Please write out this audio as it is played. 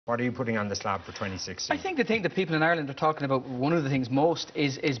What are you putting on the slab for 2016? I think the thing that people in Ireland are talking about, one of the things most,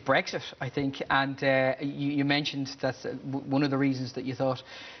 is Brexit, I think. And you mentioned that one of the reasons that you thought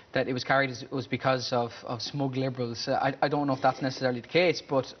that it was carried was because of smug Liberals. I don't know if that's necessarily the case,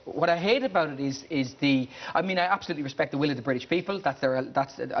 but what I hate about it is the... I mean, I absolutely respect the will of the British people. That's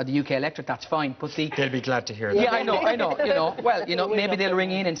the UK electorate, that's fine. But they'll be glad to hear that. Yeah, I know. Well, maybe they'll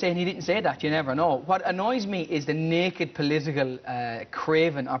ring in and say he didn't say that. You never know. What annoys me is the naked political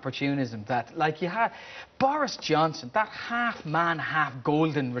craven opportunism that, like, you had Boris Johnson, that half-man,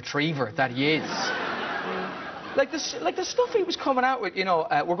 half-golden retriever that he is. Like the stuff he was coming out with,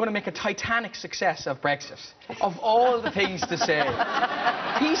 we're going to make a Titanic success of Brexit. Of all the things to say.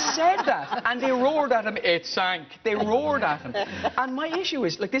 He said that, and they roared at him, it sank. They roared at him. And my issue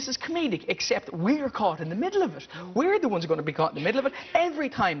is, like, this is comedic, except we're caught in the middle of it. We're the ones who are going to be caught in the middle of it. Every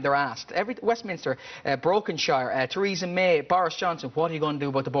time they're asked, Westminster, Brokenshire, Theresa May, Boris Johnson, what are you going to do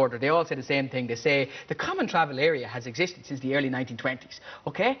about the border? They all say the same thing. They say, the common travel area has existed since the early 1920s,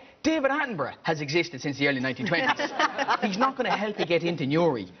 OK? David Attenborough has existed since the early 1920s. He's not going to help you get into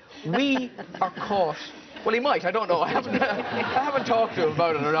Newry. We are caught... Well, he might, I don't know. I haven't talked to him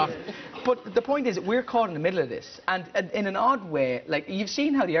about it enough. But the point is, we're caught in the middle of this. And in an odd way, like, you've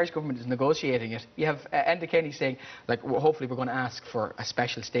seen how the Irish government is negotiating it. You have Enda Kenny saying, like, well, hopefully we're going to ask for a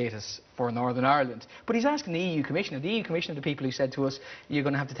special status for Northern Ireland. But he's asking the EU Commissioner. The EU Commissioner, the people who said to us, you're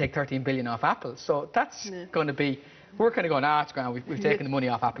going to have to take 13 billion off Apple. So that's going to be... We're kind of going, it's grand, we've taken the money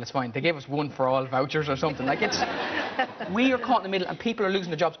off Apple, it's fine. They gave us one for all vouchers or something. Like, it's... We are caught in the middle and people are losing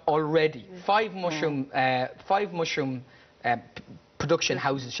their jobs already. Five mushroom production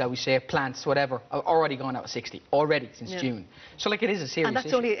houses, shall we say, plants, whatever, are already gone out of 60, already, since June. So, like, it is a serious And that's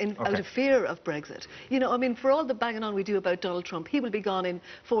issue. only out of fear of Brexit. I mean, for all the banging on we do about Donald Trump, he will be gone in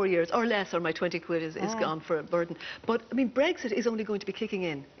 4 years, or less, or my 20 quid is gone for a burden. But, I mean, Brexit is only going to be kicking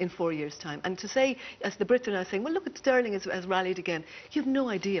in 4 years' time. And to say, as the Brits are now saying, well, look, Sterling has rallied again, you have no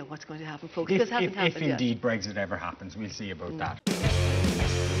idea what's going to happen, folks. This hasn't happened yet. If indeed Brexit ever happens, we'll see about that.